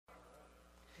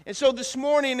And so this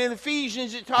morning in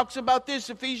Ephesians, it talks about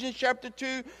this. Ephesians chapter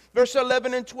 2, verse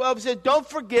 11 and 12 says, don't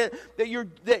forget that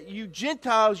you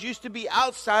Gentiles used to be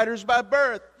outsiders by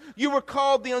birth. You were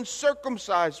called the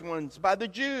uncircumcised ones by the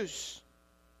Jews,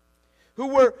 who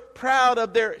were proud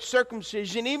of their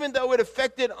circumcision, even though it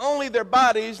affected only their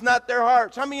bodies, not their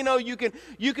hearts. How many of you know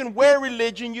you can wear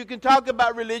religion, you can talk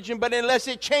about religion, but unless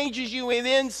it changes you in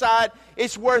the inside,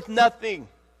 it's worth nothing.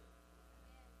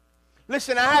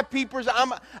 Listen, I have papers,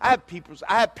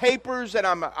 and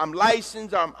I'm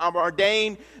licensed, I'm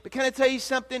ordained. But can I tell you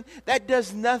something? That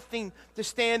does nothing to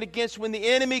stand against when the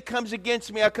enemy comes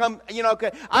against me. I come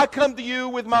to you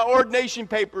with my ordination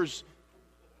papers.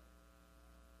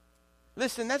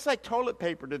 Listen, that's like toilet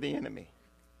paper to the enemy.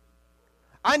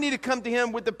 I need to come to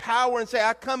him with the power and say,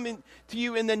 I come to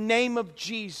you in the name of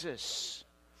Jesus.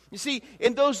 You see,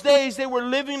 in those days, they were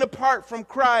living apart from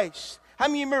Christ. How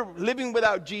many of you remember living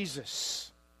without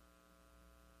Jesus?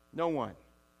 No one.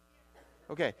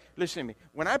 Okay, listen to me.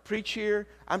 When I preach here,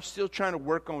 I'm still trying to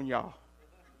work on y'all.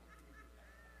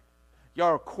 Y'all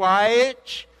are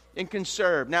quiet and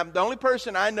conserved. Now, the only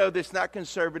person I know that's not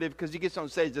conservative because he gets on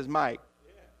stage is Mike.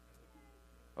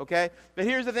 Okay? But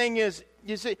here's the thing is,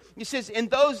 you see, he says, in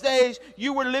those days,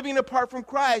 you were living apart from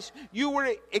Christ. You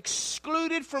were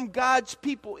excluded from God's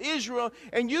people, Israel,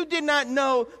 and you did not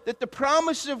know that the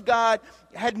promises of God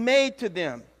had made to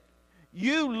them.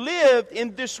 You lived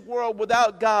in this world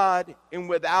without God and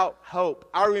without hope.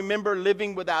 I remember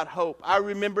living without hope. I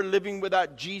remember living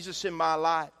without Jesus in my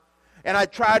life. And I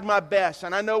tried my best,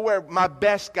 and I know where my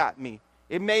best got me.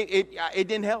 It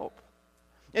didn't help.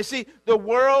 And see, the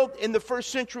world in the first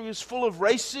century was full of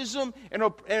racism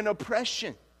and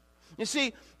oppression. You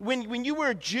see, when you were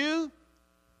a Jew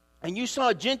and you saw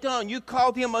a Gentile and you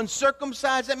called him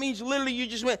uncircumcised, that means literally you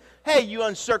just went, hey, you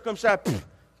uncircumcised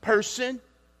person.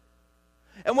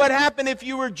 And what happened if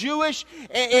you were Jewish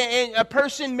and a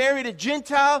person married a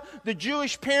Gentile? The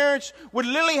Jewish parents would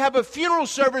literally have a funeral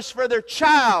service for their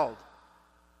child.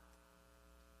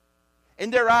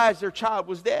 In their eyes, their child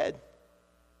was dead.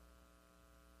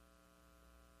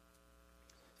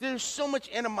 There's so much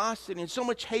animosity and so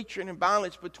much hatred and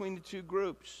violence between the two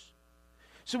groups.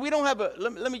 So we don't have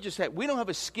let me just say, we don't have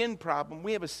a skin problem,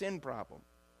 we have a sin problem.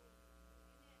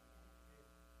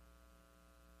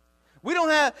 We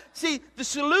don't have, see, the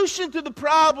solution to the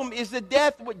problem is the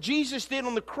death, what Jesus did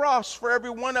on the cross for every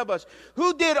one of us.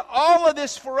 Who did all of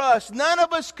this for us? None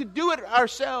of us could do it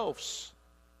ourselves.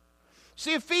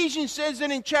 See, Ephesians says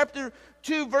it in chapter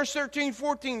 2, verse 13,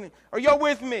 14. Are y'all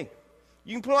with me?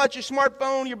 You can pull out your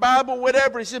smartphone, your Bible,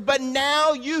 whatever. It says, but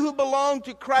now you who belong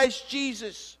to Christ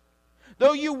Jesus,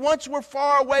 though you once were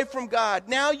far away from God,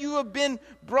 now you have been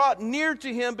brought near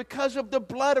to him because of the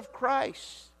blood of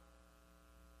Christ.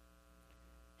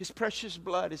 His precious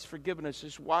blood has forgiven us,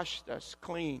 has washed us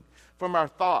clean from our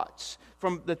thoughts,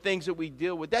 from the things that we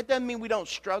deal with. That doesn't mean we don't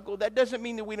struggle. That doesn't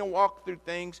mean that we don't walk through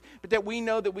things, but that we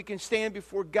know that we can stand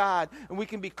before God and we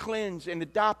can be cleansed and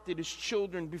adopted as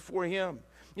children before him.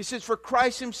 He says, for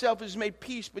Christ himself has made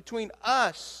peace between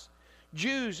us,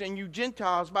 Jews, and you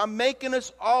Gentiles by making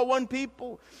us all one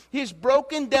people. He has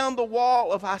broken down the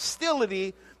wall of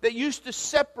hostility that used to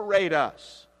separate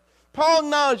us. Paul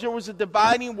acknowledged there was a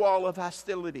dividing wall of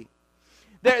hostility.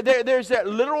 There's that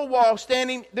literal wall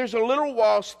standing. There's a literal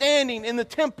wall standing in the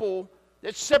temple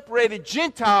that separated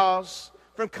Gentiles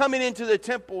from coming into the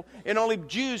temple, and only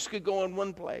Jews could go in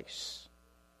one place.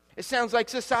 It sounds like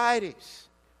societies.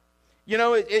 You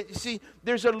know, see,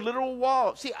 there's a literal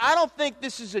wall. See, I don't think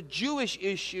this is a Jewish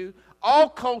issue. All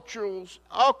cultures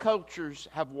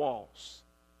have walls.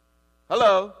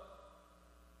 Hello?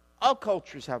 All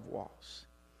cultures have walls.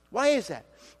 Why is that?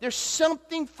 There's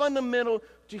something fundamental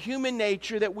to human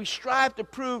nature that we strive to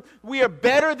prove we are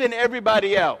better than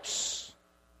everybody else.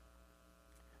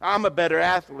 I'm a better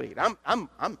athlete. I'm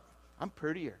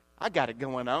prettier. I got it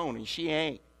going on and she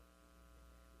ain't.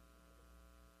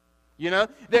 You know,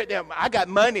 I got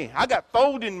money. I got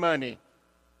folding money.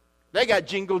 They got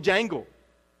jingle jangle.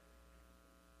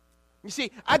 You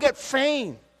see, I got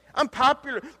fame. I'm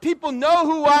popular. People know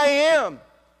who I am.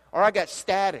 Or I got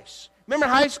status. Remember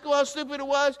high school, how stupid it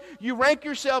was? You rank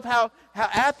yourself how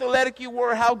athletic you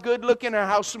were, how good looking, or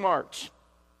how smart.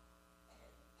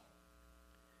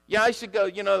 Yeah, I used to go,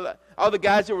 you know, all the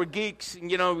guys that were geeks,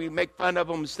 and, you know, we make fun of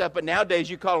them and stuff, but nowadays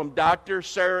you call them doctor,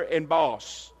 sir, and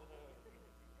boss.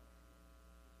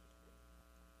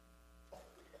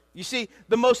 You see,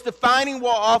 the most defining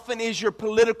wall often is your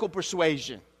political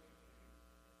persuasion.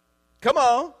 Come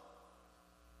on.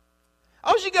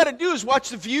 All you got to do is watch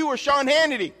The View or Sean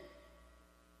Hannity.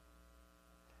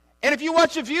 And if you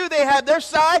watch The View, they have their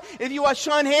side. If you watch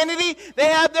Sean Hannity, they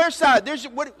have their side.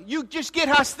 You just get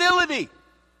hostility.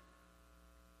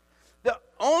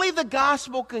 Only the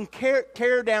gospel can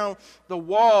tear down the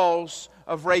walls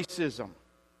of racism.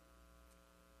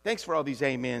 Thanks for all these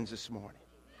amens this morning.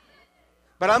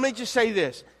 But I'm going to just say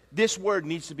this. This word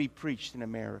needs to be preached in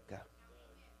America.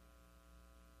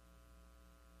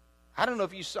 I don't know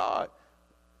if you saw it,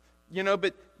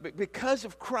 but because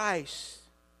of Christ,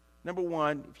 number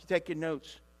one, if you take your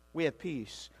notes, we have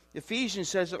peace. Ephesians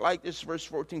says it like this, verse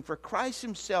 14. For Christ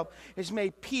himself has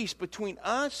made peace between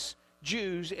us,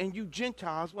 Jews, and you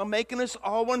Gentiles, while making us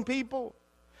all one people.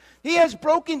 He has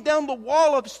broken down the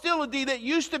wall of hostility that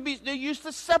used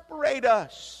to separate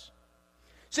us.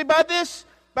 See,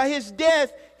 by his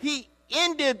death, he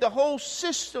ended the whole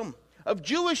system of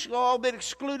Jewish law that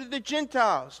excluded the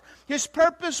Gentiles. His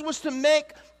purpose was to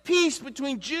make peace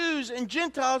between Jews and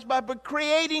Gentiles by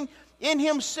creating in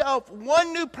himself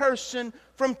one new person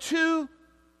from two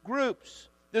groups.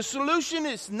 The solution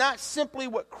is not simply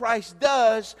what Christ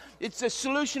does, the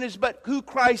solution is but who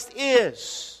Christ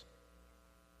is.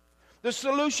 The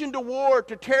solution to war,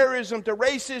 to terrorism, to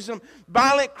racism,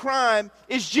 violent crime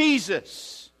is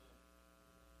Jesus.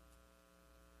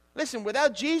 Listen,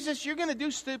 without Jesus, you're going to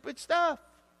do stupid stuff.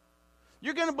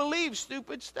 You're going to believe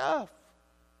stupid stuff.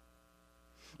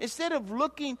 Instead of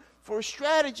looking for a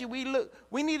strategy,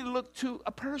 we need to look to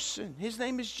a person. His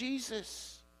name is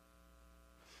Jesus.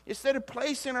 Instead of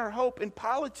placing our hope in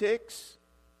politics,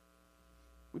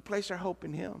 we place our hope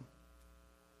in him.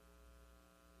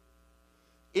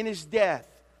 In his death,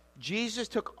 Jesus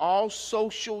took all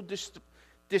social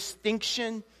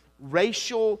distinction,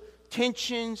 racial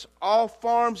tensions, all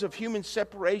forms of human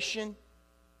separation,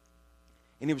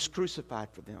 and he was crucified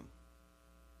for them.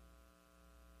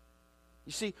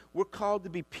 You see, we're called to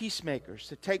be peacemakers,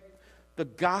 to take the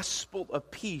gospel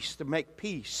of peace, to make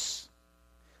peace.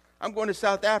 I'm going to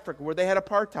South Africa where they had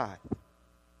apartheid.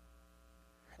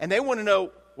 And they want to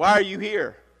know, why are you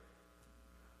here?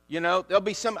 There'll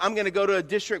be I'm going to go to a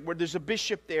district where there's a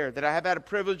bishop there that I have had a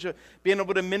privilege of being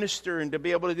able to minister and to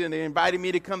be able to do. And they invited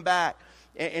me to come back.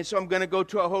 And so I'm going to go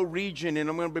to a whole region and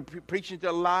I'm going to be preaching to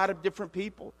a lot of different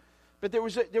people. But there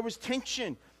was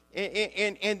tension.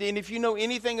 And if you know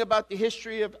anything about the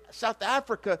history of South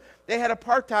Africa, they had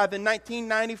apartheid in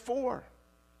 1994.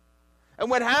 And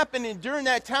what happened during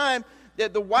that time,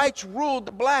 that the whites ruled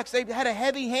the blacks. They had a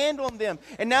heavy hand on them.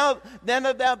 And now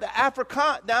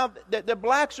the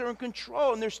blacks are in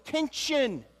control, and there's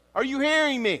tension. Are you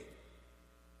hearing me?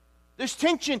 There's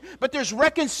tension, but there's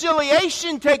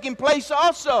reconciliation taking place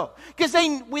also. Because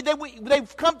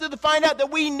they've come to find out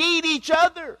that we need each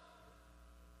other.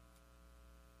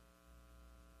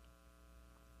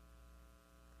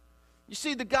 You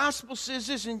see, the gospel says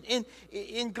this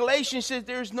in Galatians, says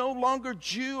there is no longer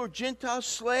Jew or Gentile,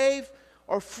 slave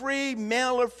or free,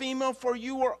 male or female, for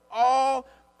you are all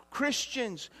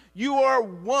Christians. You are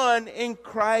one in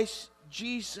Christ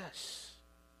Jesus.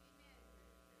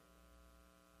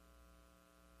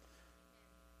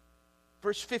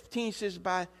 Verse 15 says,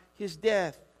 by his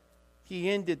death, he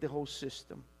ended the whole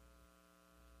system.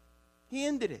 He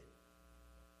ended it.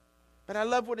 But I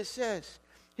love what it says.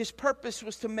 His purpose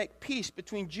was to make peace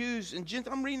between Jews and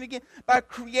Gentiles. I'm reading again. By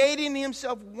creating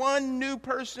himself one new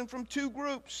person from two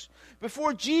groups.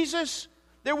 Before Jesus,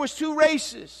 there was two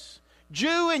races,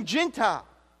 Jew and Gentile.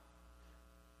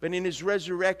 But in his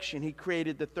resurrection, he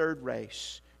created the third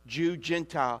race, Jew,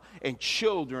 Gentile, and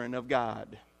children of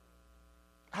God.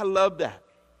 I love that.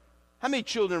 How many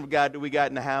children of God do we got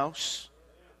in the house?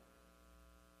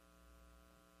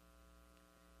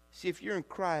 See, if you're in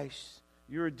Christ,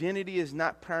 your identity is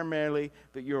not primarily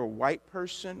that you're a white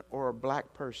person or a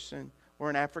black person or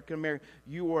an African American.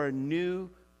 You are a new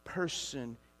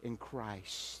person in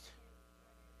Christ.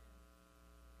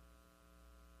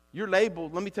 You're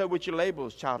labeled, let me tell you what your label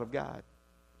is, child of God.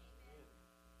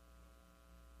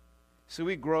 So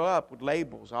we grow up with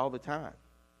labels all the time.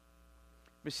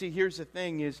 But see, here's the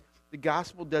thing is, the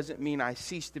gospel doesn't mean I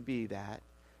cease to be that.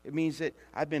 It means that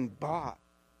I've been bought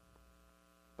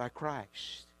by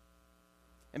Christ.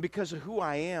 And because of who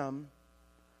I am,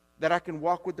 that I can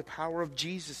walk with the power of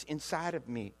Jesus inside of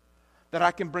me. That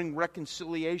I can bring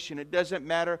reconciliation. It doesn't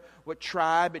matter what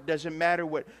tribe, it doesn't matter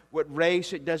what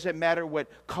race, it doesn't matter what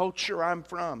culture I'm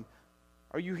from.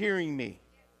 Are you hearing me?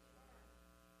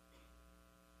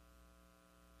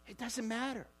 It doesn't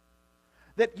matter.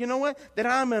 That, you know what? That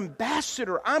I'm an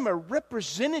ambassador. I'm a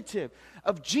representative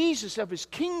of Jesus, of his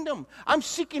kingdom. I'm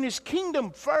seeking his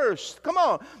kingdom first. Come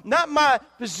on. Not my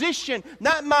position,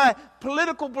 not my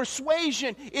political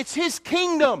persuasion. It's his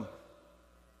kingdom.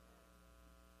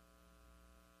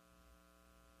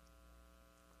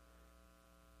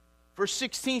 Verse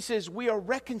 16 says, we are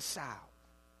reconciled.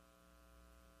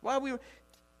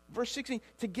 Verse 16,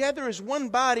 together as one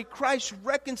body, Christ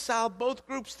reconciled both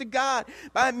groups to God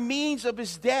by means of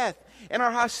his death, and our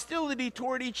hostility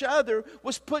toward each other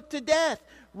was put to death.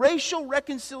 Racial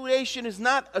reconciliation is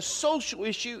not a social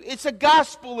issue, it's a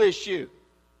gospel issue.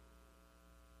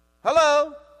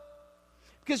 Hello?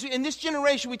 Because in this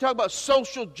generation we talk about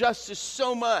social justice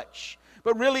so much,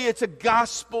 but really it's a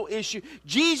gospel issue.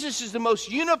 Jesus is the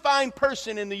most unifying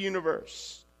person in the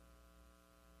universe.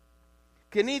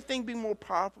 Can anything be more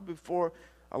powerful before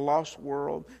a lost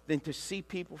world than to see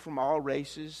people from all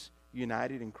races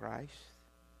united in Christ?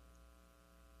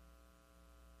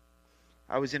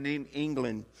 I was in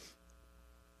England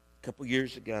a couple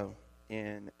years ago,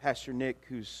 and Pastor Nick,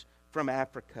 who's from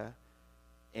Africa,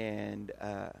 and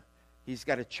he's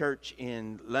got a church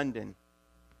in London,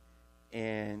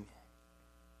 and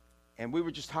we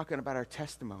were just talking about our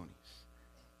testimonies.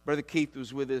 Brother Keith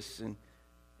was with us, and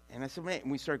I said, man,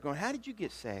 and we started going, how did you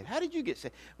get saved? How did you get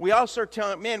saved? We all started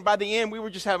telling, man, by the end, we were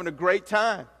just having a great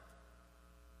time.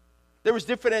 There was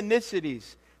different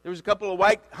ethnicities. There was a couple of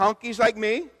white honkies like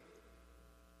me.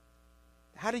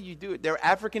 How did you do it? There were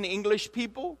African English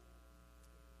people.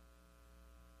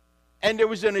 And there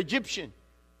was an Egyptian.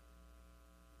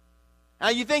 Now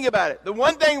you think about it. The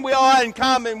one thing we all had in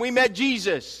common, we met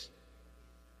Jesus.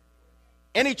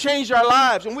 And he changed our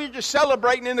lives. And we were just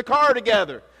celebrating in the car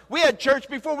together. We had church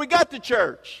before we got to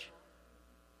church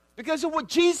because of what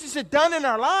Jesus had done in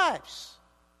our lives.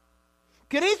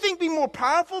 Can anything be more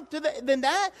powerful than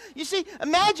that? You see,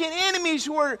 imagine enemies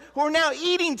who are now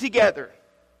eating together,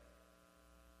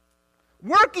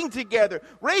 working together,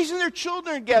 raising their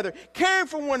children together, caring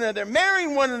for one another,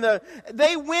 marrying one another.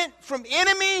 They went from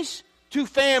enemies to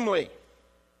family.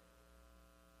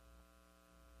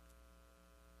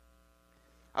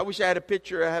 I wish I had a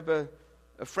picture. I have a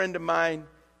friend of mine.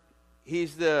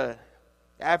 He's the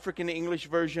African English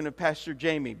version of Pastor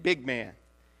Jamie, big man.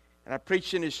 And I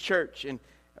preached in his church, and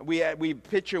we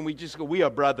picture and we just go, we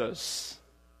are brothers.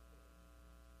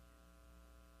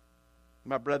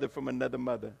 My brother from another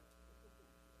mother.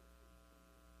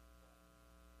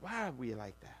 Why are we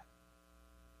like that?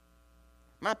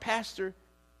 My pastor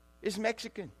is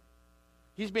Mexican.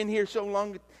 He's been here so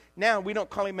long. Now we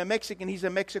don't call him a Mexican, he's a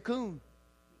Mexicoon.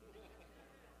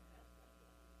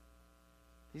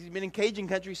 He's been in Cajun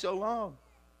country so long.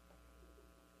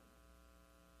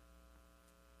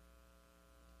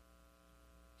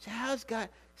 So how's God?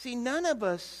 See, none of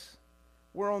us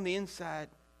were on the inside.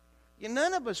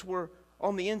 None of us were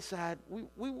on the inside.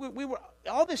 We were.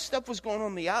 All this stuff was going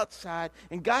on the outside,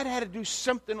 and God had to do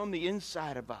something on the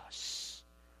inside of us.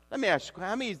 Let me ask you,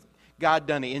 how many has God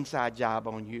done an inside job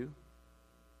on you?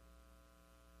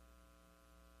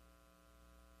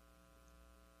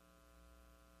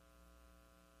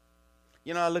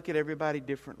 I look at everybody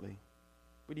differently.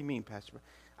 What do you mean, Pastor?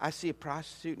 I see a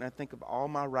prostitute and I think of all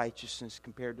my righteousness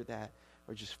compared to that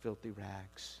are just filthy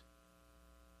rags.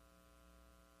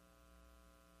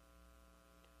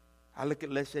 I look at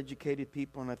less educated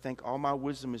people and I think all my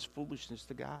wisdom is foolishness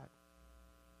to God.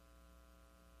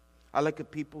 I look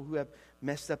at people who have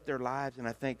messed up their lives and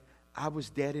I think I was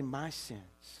dead in my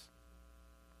sins.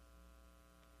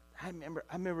 I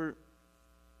remember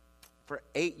for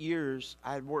 8 years,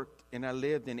 I worked and I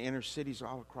lived in inner cities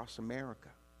all across America.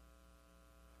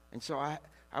 And so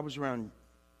I was around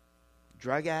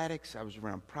drug addicts, I was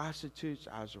around prostitutes,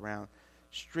 I was around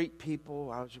street people,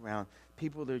 I was around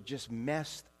people that are just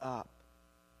messed up.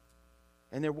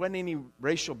 And there wasn't any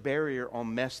racial barrier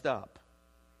on messed up.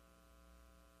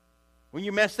 When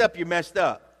you messed up, you messed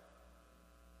up.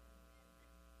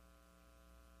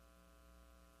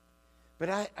 But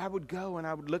I would go and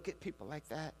I would look at people like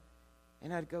that.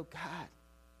 And I'd go, God,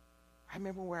 I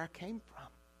remember where I came from.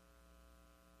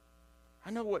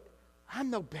 I'm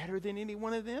no better than any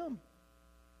one of them.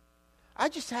 I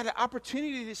just had an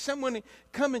opportunity to someone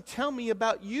come and tell me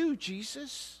about you,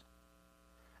 Jesus.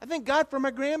 I thank God for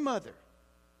my grandmother.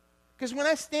 Because when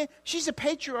I stand, she's a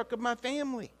patriarch of my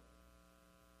family.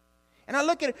 And I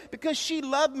look at it because she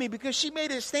loved me, because she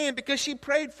made a stand, because she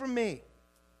prayed for me.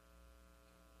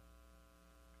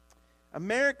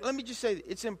 America, let me just say,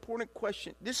 it's an important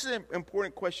question. This is an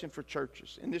important question for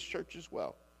churches, and this church as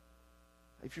well.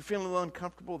 If you're feeling a little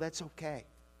uncomfortable, that's okay.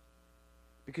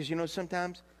 Because,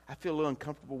 sometimes I feel a little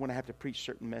uncomfortable when I have to preach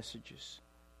certain messages.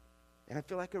 And I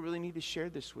feel like I really need to share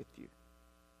this with you.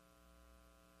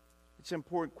 It's an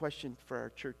important question for our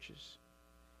churches.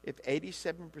 If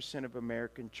 87% of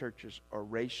American churches are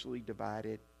racially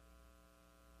divided,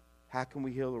 how can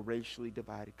we heal a racially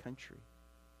divided country?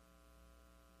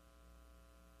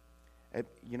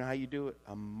 You know how you do it?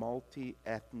 A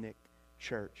multi-ethnic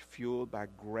church fueled by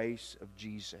grace of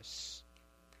Jesus.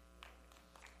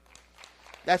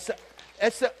 That's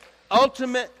the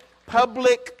ultimate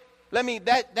public.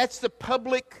 That's the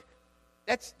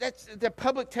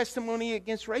public testimony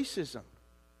against racism.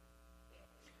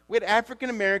 We had African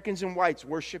Americans and whites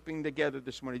worshiping together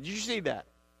this morning. Did you see that?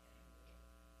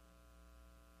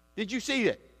 Did you see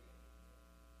it?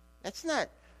 That's not.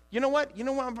 You know what? You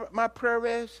know what my prayer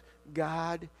is?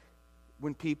 God,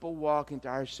 when people walk into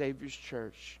our Savior's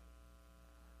church,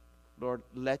 Lord,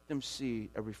 let them see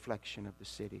a reflection of the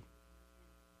city.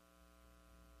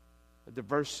 The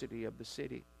diversity of the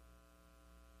city.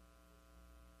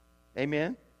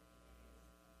 Amen?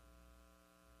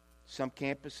 Some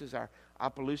campuses, our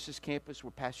Opelousas campus,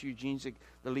 where Pastor Eugene's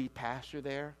the lead pastor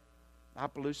there.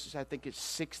 Opelousas, I think, is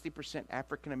 60%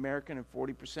 African American and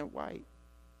 40% white.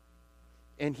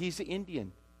 And he's an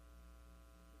Indian.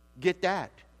 Get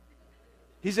that.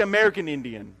 He's an American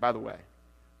Indian, by the way.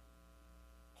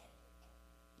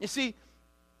 You see,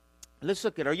 let's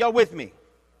look at it. Are y'all with me?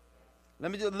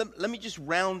 Let me just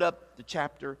round up the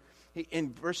chapter.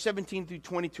 In verse 17 through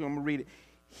 22, I'm going to read it.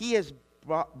 He has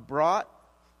brought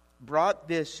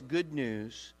this good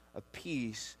news of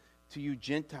peace to you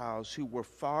Gentiles who were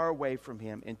far away from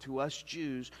him, and to us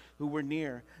Jews who were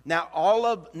near. Now all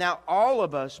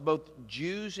of us, both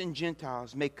Jews and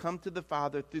Gentiles, may come to the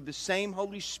Father through the same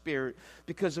Holy Spirit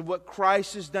because of what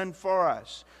Christ has done for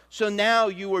us. So now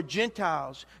you are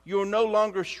Gentiles. You are no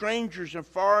longer strangers and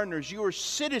foreigners. You are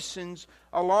citizens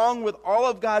along with all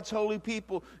of God's holy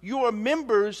people. You are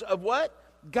members of what?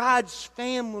 God's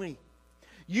family.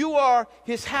 You are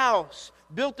His house,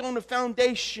 built on the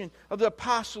foundation of the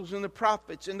apostles and the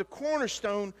prophets, and the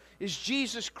cornerstone is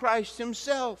Jesus Christ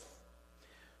Himself.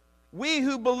 We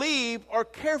who believe are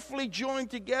carefully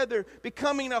joined together,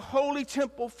 becoming a holy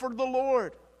temple for the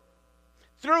Lord.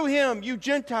 Through Him, you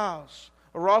Gentiles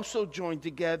are also joined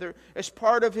together as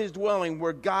part of His dwelling,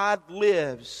 where God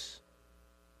lives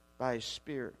by His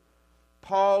Spirit.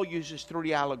 Paul uses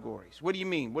 3 allegories. What do you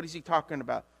mean? What is he talking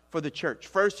about for the church?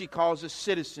 First, he calls us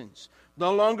citizens.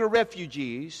 No longer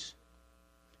refugees,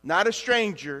 not a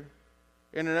stranger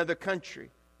in another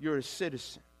country. You're a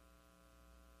citizen.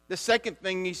 The second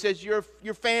thing he says, you're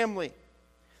family.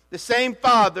 The same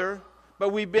Father, but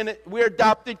we're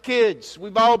adopted kids.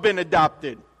 We've all been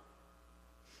adopted.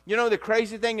 You know the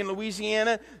crazy thing in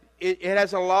Louisiana, it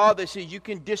has a law that says you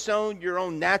can disown your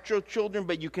own natural children,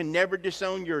 but you can never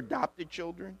disown your adopted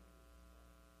children.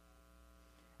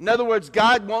 In other words,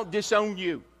 God won't disown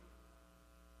you.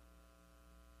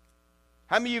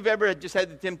 How many of you have ever just had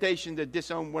the temptation to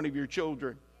disown one of your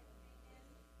children?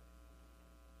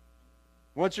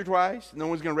 Once or twice? No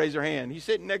one's going to raise their hand. He's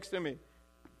sitting next to me.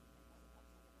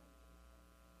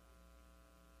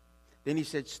 Then he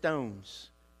said stones.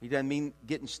 He doesn't mean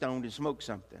getting stoned and smoke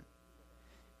something.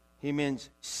 He means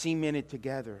cemented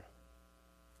together.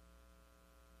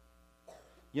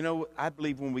 You know, I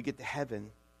believe when we get to heaven,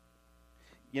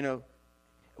 you know,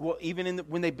 well, even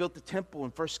when they built the temple in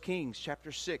 1 Kings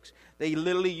chapter 6, they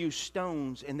literally used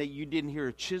stones, and you didn't hear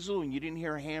a chisel and you didn't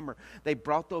hear a hammer. They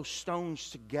brought those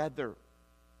stones together,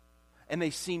 and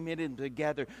they cemented them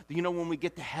together. Do you know when we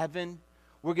get to heaven,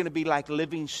 we're going to be like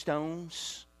living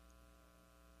stones?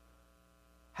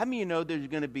 How many of you know there's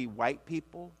going to be white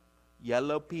people,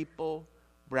 yellow people,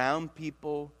 brown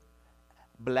people,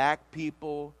 black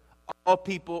people, all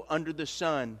people under the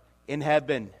sun in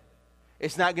heaven?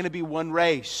 It's not going to be one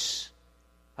race.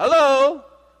 Hello?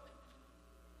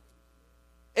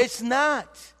 It's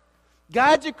not.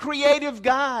 God's a creative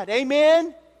God.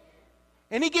 Amen?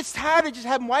 And He gets tired of just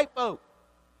having white folk.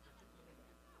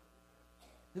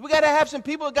 We got to have some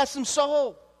people that got some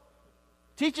soul.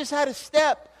 Teach us how to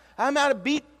step. I'm how to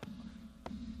beat.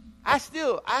 I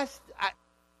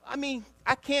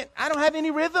don't have any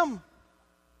rhythm.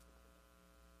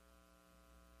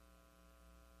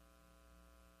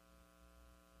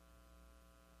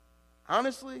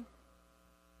 Honestly,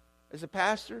 as a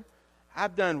pastor,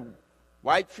 I've done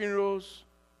white funerals,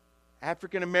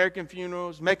 African American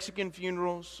funerals, Mexican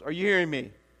funerals. Are you hearing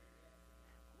me?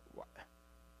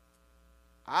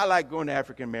 I like going to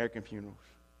African American funerals.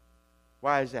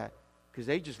 Why is that? Because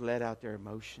they just let out their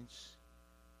emotions.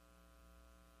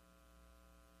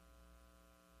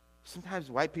 Sometimes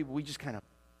white people, we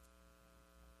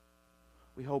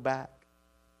hold back.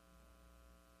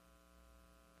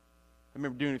 I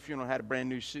remember doing a funeral, I had a brand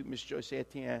new suit, Miss Joyce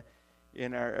Etienne,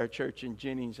 in our church in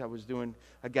Jennings. I was doing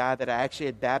a guy that I actually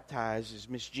had baptized, is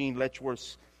Miss Jean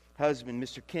Letchworth's husband,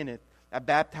 Mr. Kenneth. I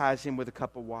baptized him with a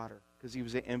cup of water because he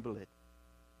was an invalid.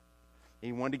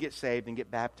 He wanted to get saved and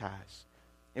get baptized.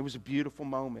 It was a beautiful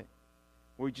moment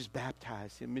where we just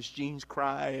baptized him. Miss Jean's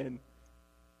crying.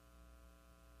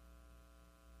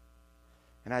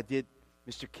 And I did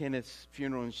Mr. Kenneth's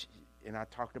funeral, and I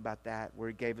talked about that, where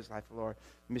he gave his life to the Lord.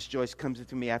 Miss Joyce comes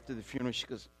into me after the funeral. She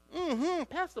goes,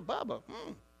 Pastor Bubba,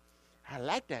 I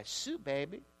like that suit,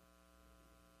 baby.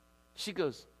 She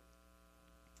goes,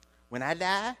 when I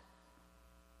die,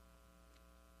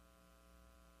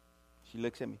 she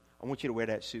looks at me, I want you to wear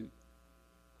that suit.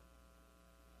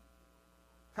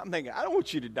 I'm thinking, I don't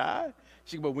want you to die.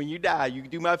 She goes, but when you die, you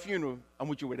can do my funeral, I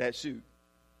want you to wear that suit.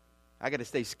 I got to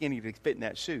stay skinny to fit in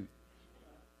that suit.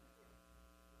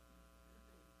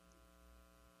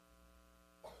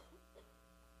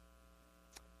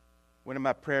 One of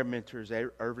my prayer mentors,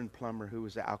 Irvin Plummer, who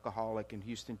was an alcoholic in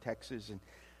Houston, Texas, and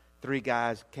 3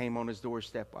 guys came on his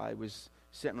doorstep while he was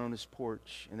sitting on his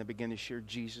porch, and they began to share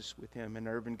Jesus with him, and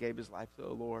Irvin gave his life to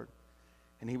the Lord,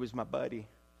 and he was my buddy.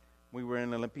 We were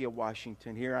in Olympia,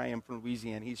 Washington. Here I am from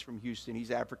Louisiana. He's from Houston. He's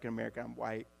African-American. I'm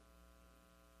white.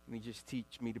 And he just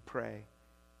teach me to pray.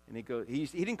 And he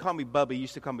didn't call me Bubba. He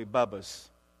used to call me Bubbas.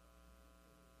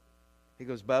 He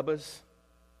goes, Bubbas,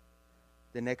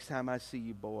 the next time I see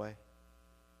you, boy,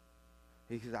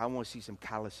 he says, I want to see some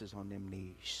calluses on them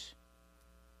knees.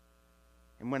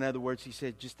 In other words, he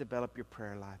said, just develop your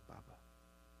prayer life, Bubba.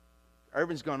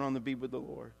 Irvin's gone on to be with the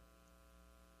Lord.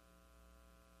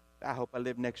 I hope I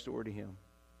live next door to him.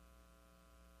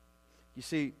 You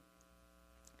see,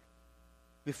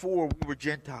 before we were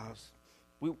Gentiles,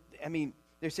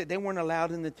 they said they weren't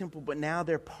allowed in the temple, but now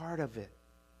they're part of it.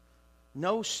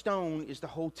 No stone is the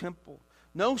whole temple.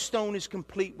 No stone is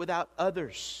complete without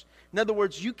others. In other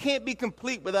words, you can't be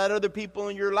complete without other people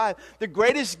in your life. The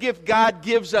greatest gift God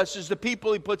gives us is the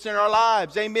people He puts in our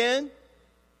lives. Amen?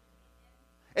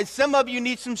 And some of you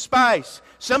need some spice.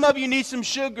 Some of you need some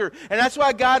sugar. And that's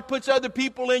why God puts other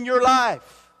people in your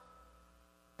life.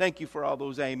 Thank you for all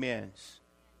those amens.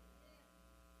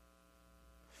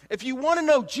 If you want to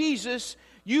know Jesus,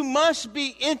 you must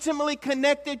be intimately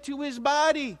connected to His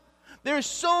body. There's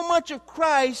so much of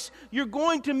Christ you're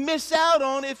going to miss out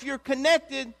on if you're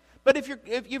connected, but if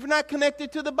you're not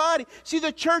connected to the body. See,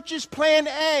 the church is plan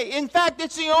A. In fact,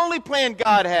 it's the only plan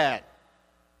God had.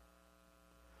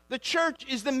 The church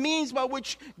is the means by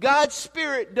which God's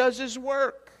Spirit does His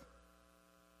work.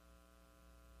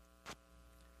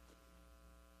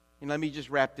 And let me just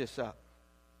wrap this up.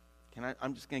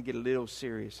 I'm just going to get a little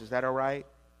serious. Is that all right?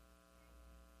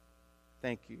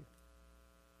 Thank you.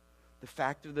 The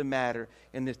fact of the matter,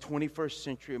 in the 21st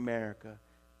century America,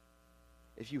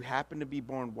 if you happen to be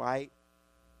born white,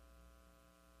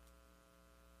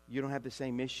 you don't have the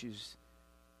same issues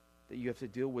that you have to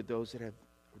deal with those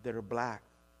that are black.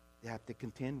 They have to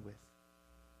contend with.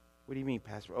 What do you mean,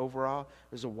 Pastor? Overall,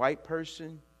 as a white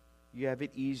person, you have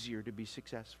it easier to be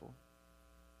successful.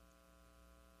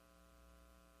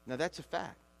 Now, that's a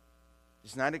fact.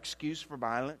 It's not an excuse for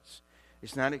violence.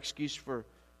 It's not an excuse for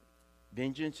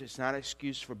vengeance. It's not an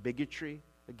excuse for bigotry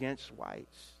against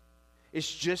whites.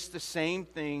 It's just the same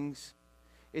things.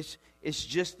 It's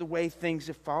just the way things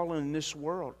have fallen in this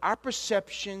world. Our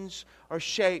perceptions are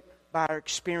shaped by our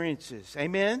experiences.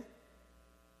 Amen?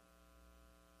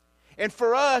 And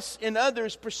for us and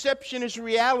others, perception is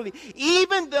reality,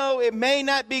 even though it may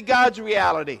not be God's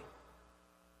reality.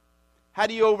 How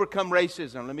do you overcome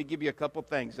racism? Let me give you a couple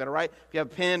things. Is that all right? If you have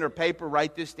a pen or paper,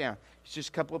 write this down. It's just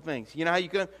a couple of things. You know how you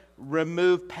can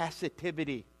remove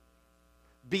passivity?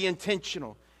 Be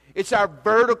intentional. It's our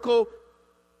vertical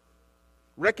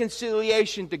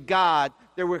reconciliation to God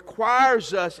that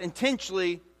requires us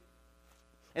intentionally,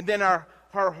 and then our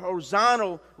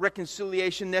horizontal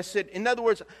reconciliation. That's it. In other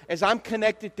words, as I'm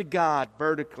connected to God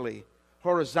vertically,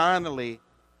 horizontally,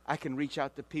 I can reach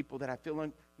out to people that I feel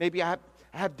maybe I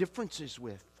have differences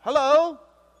with. Hello?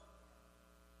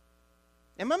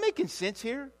 Am I making sense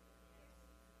here?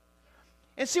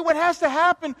 And see, what has to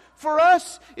happen for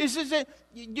us is that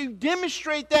you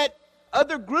demonstrate that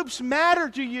other groups matter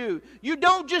to you. You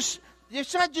don't just,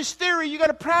 it's not just theory, you got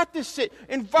to practice it.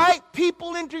 Invite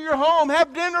people into your home.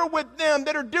 Have dinner with them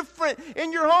that are different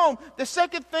in your home. The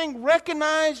second thing,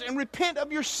 recognize and repent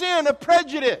of your sin of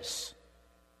prejudice.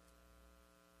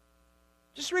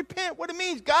 Just repent. What it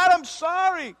means, God, I'm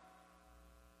sorry.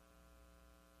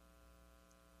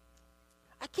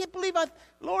 I can't believe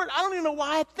Lord, I don't even know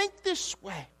why I think this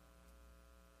way.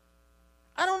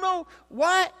 I don't know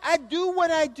why I do what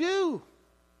I do.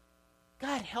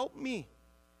 God, help me.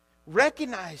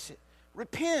 Recognize it.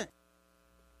 Repent.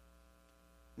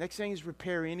 Next thing is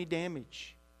repair any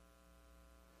damage.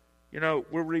 You know,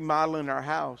 we're remodeling our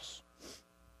house.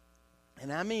 And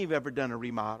how many of you have ever done a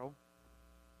remodel?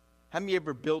 How many of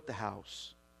you ever built a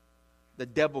house? the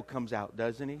devil comes out,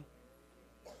 doesn't he?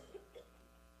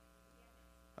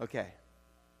 Okay.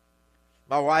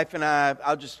 My wife and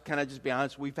I'll just be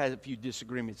honest, we've had a few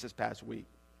disagreements this past week.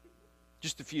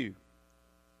 Just a few.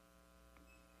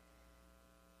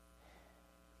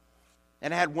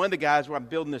 And I had one of the guys where I'm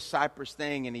building this cypress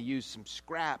thing, and he used some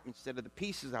scrap instead of the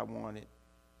pieces I wanted.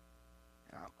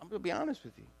 And I'm going to be honest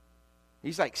with you.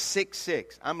 He's like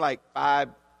 6'6". I'm like 5,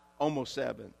 almost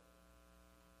 7.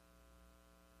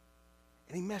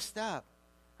 And he messed up.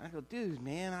 And I go, dude,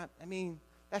 man, I mean,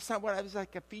 that's not what I was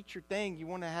like a featured thing. You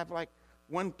want to have like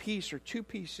one piece or two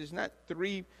pieces, not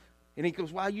three. And he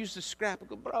goes, well, I use the scrap. I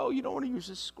go, bro, you don't want to use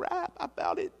the scrap.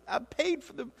 I paid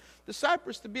for the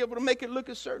cypress to be able to make it look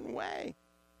a certain way.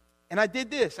 And I did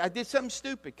this. I did something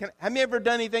stupid. Have you ever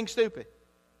done anything stupid?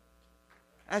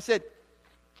 I said,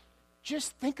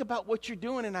 just think about what you're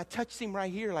doing. And I touched him right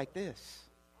here like this.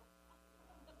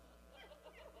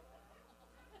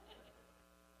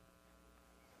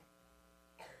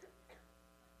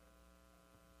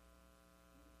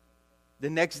 The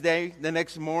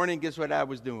next morning, guess what I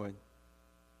was doing?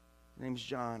 His name's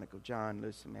John. I go, John,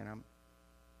 listen, man, I'm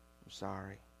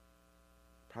sorry.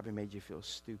 Probably made you feel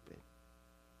stupid.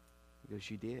 He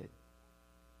goes, you did.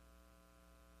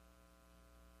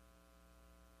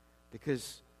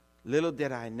 Because little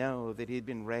did I know that he had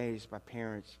been raised by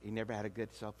parents. He never had a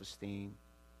good self-esteem.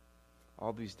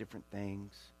 All these different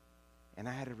things. And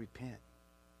I had to repent.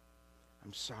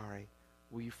 I'm sorry.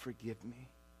 Will you forgive me?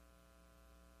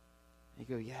 He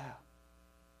go, yeah.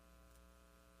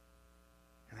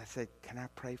 And I said, can I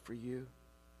pray for you?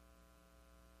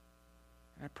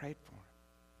 And I prayed for him.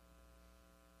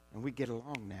 And we get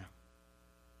along now.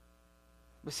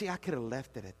 But see, I could have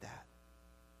left it at that.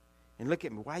 And look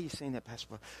at me. Why are you saying that, Pastor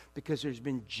Paul? Because there's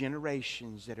been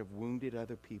generations that have wounded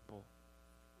other people.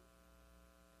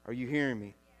 Are you hearing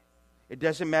me? It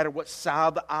doesn't matter what side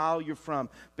of the aisle you're from,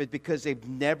 but because they've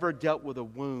never dealt with a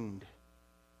wound,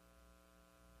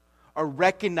 or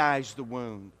recognize the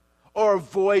wound, or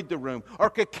avoid the wound, or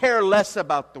could care less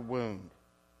about the wound.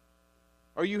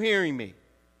 Are you hearing me?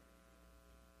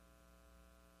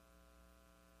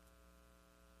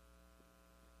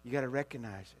 You got to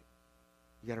recognize it.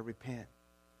 You got to repent.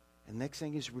 And the next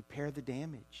thing is repair the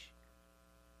damage.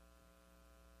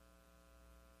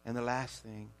 And the last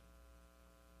thing,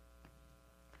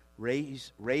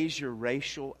 raise your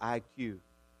racial IQ.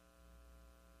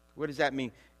 What does that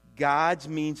mean? God's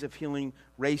means of healing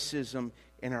racism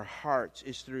in our hearts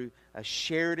is through a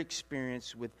shared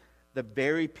experience with the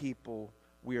very people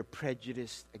we are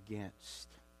prejudiced against.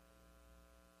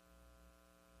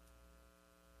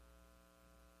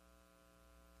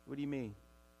 What do you mean?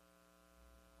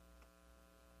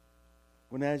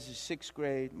 When I was in 6th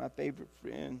grade, my favorite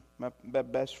friend, my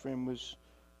best friend was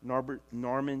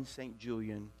Norman St.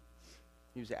 Julian.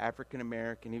 He was an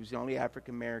African-American. He was the only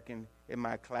African-American in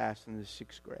my class in the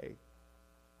 6th grade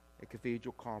at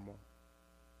Cathedral Carmel.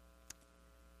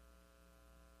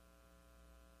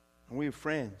 And we were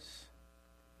friends.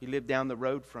 He lived down the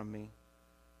road from me.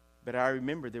 But I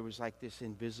remember there was like this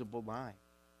invisible line.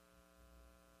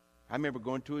 I remember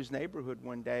going to his neighborhood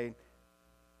one day.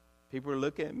 People were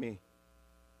looking at me.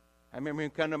 I remember him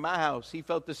coming to my house. He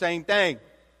felt the same thing.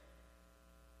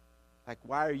 Like,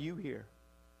 why are you here?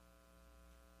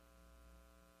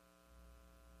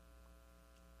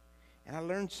 And I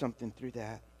learned something through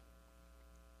that.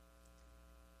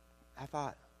 I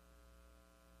thought,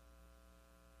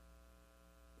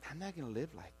 I'm not going to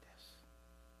live like this.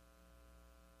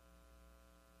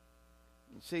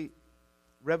 You see,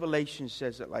 Revelation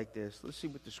says it like this. Let's see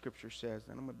what the scripture says,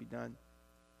 then I'm going to be done.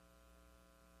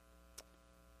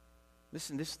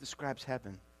 Listen, this describes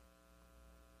heaven.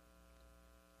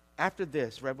 After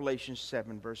this, Revelation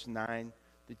 7, verse 9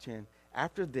 to 10.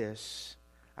 After this,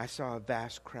 I saw a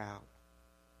vast crowd,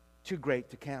 too great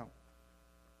to count,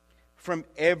 from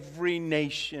every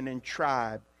nation and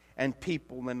tribe and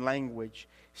people and language,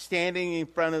 standing in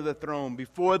front of the throne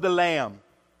before the Lamb.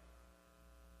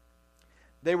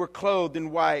 They were clothed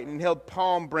in white and held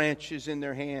palm branches in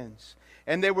their hands.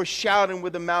 And they were shouting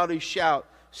with a mighty shout,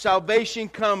 salvation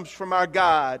comes from our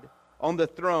God on the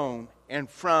throne and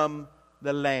from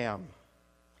the Lamb.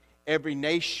 Every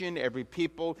nation, every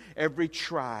people, every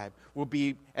tribe will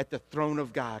be at the throne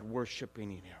of God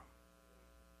worshiping Him.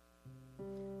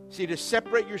 See, to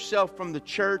separate yourself from the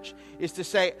church is to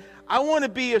say, I want to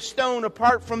be a stone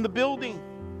apart from the building,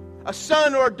 a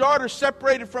son or a daughter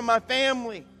separated from my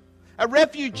family, a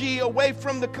refugee away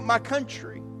from my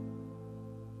country.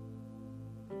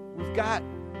 We've got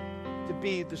to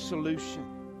be the solution.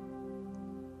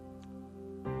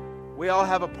 We all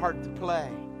have a part to play.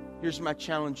 Here's my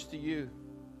challenge to you.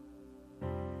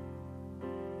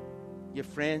 You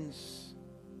have friends,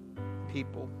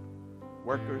 people,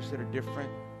 workers that are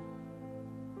different.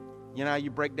 You know how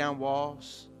you break down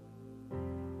walls?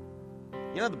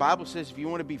 You know, the Bible says if you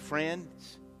want to be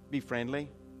friends, be friendly.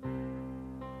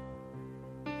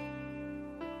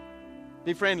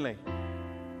 Be friendly.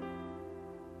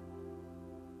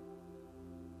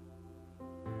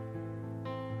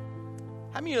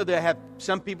 How many of you know there have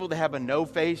some people that have a no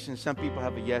face and some people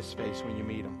have a yes face when you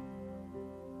meet them?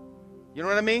 You know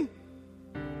what I mean?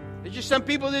 There's just some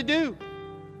people that do.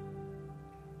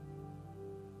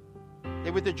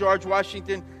 They went to George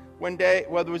Washington one day.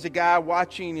 Well, there was a guy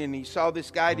watching and he saw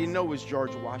this guy. Didn't know it was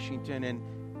George Washington.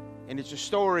 And it's a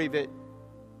story that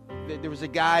there was a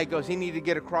guy, goes, he needed to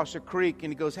get across a creek.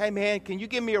 And he goes, hey man, can you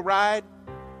give me a ride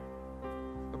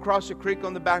across the creek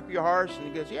on the back of your horse? And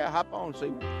he goes, yeah, hop on. So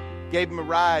he gave him a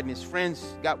ride, and his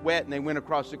friends got wet and they went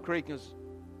across the creek. And goes,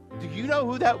 do you know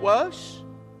who that was?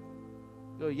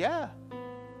 Go, yeah.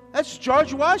 That's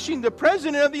George Washington, the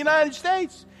President of the United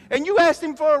States. And you asked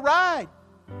him for a ride.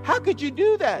 How could you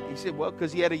do that? He said, well,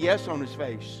 because he had a yes on his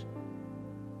face.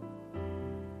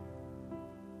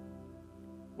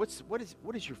 What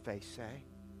does your face say?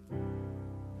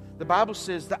 The Bible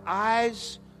says the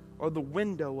eyes are the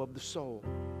window of the soul.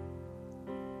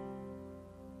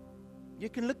 You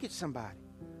can look at somebody.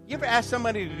 You ever ask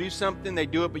somebody to do something, they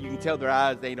do it, but you can tell their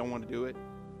eyes they don't want to do it?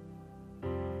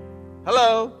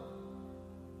 Hello?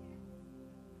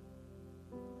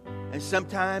 And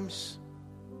sometimes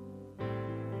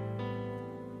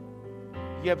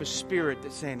you have a spirit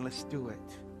that's saying, let's do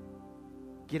it.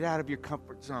 Get out of your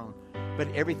comfort zone. But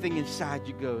everything inside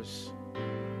you goes,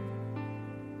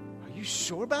 are you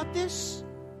sure about this?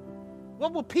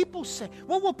 What will people say?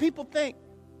 What will people think?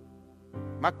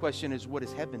 My question is, what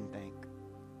does heaven think?